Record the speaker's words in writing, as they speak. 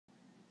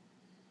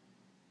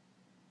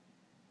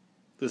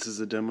This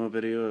is a demo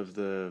video of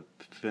the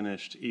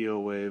finished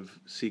eowave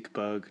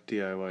SeqBug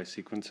DIY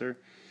sequencer.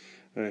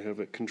 I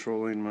have it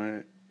controlling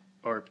my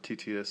ARP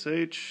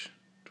TTSH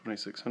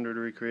 2600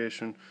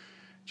 recreation,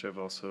 which I've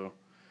also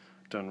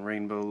done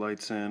rainbow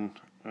lights in.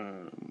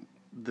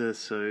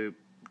 This I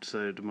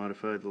decided to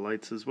modify the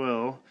lights as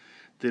well.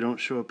 They don't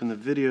show up in the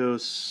video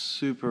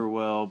super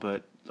well,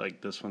 but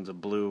like this one's a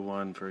blue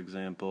one, for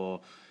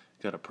example.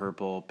 Got a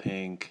purple,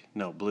 pink,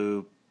 no,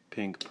 blue,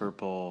 pink,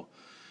 purple.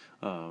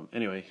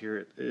 Anyway, here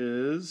it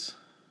is.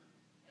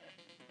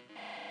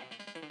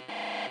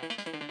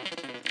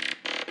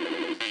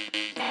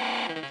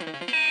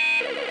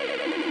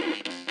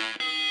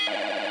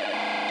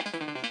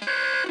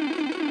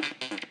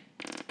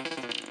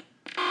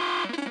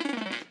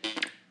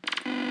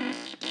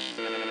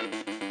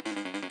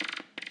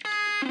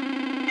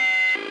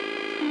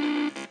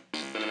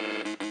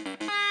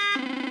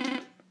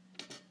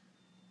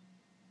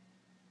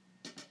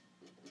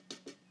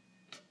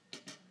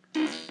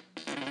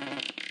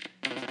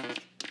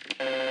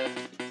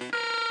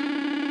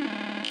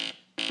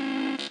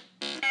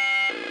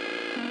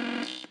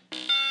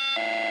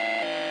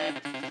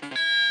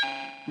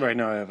 Right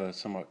now I have a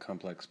somewhat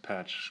complex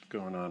patch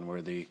going on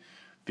where the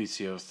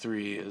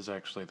VCO3 is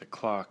actually the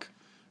clock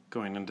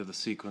going into the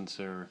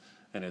sequencer,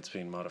 and it's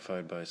being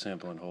modified by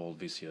sample and hold,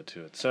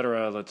 VCO2,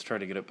 etc. Let's try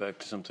to get it back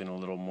to something a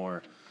little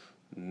more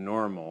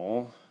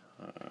normal.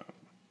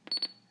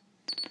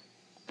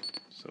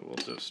 So we'll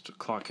just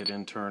clock it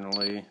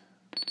internally.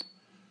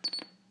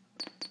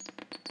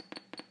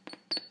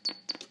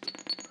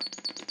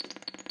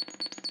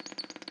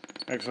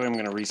 Actually, I'm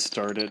going to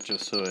restart it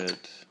just so it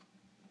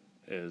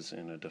is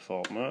in a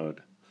default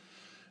mode.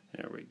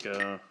 There we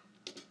go.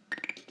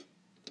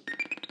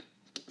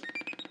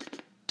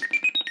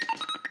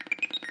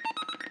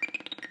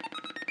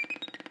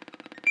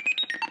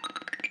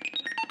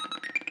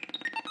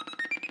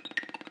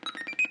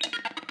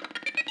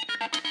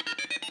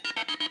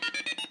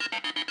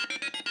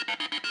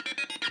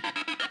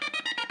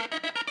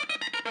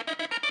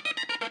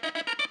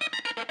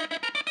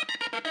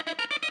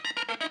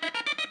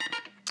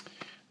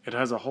 It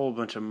has a whole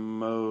bunch of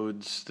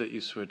modes that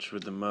you switch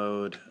with the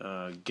mode,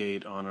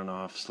 gate on and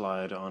off,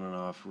 slide on and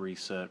off,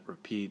 reset,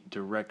 repeat,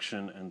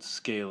 direction, and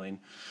scaling.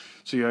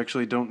 So you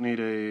actually don't need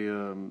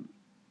a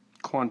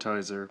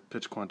quantizer,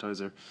 pitch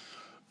quantizer,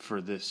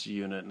 for this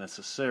unit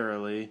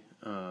necessarily.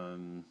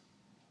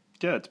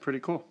 Yeah, it's pretty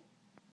cool.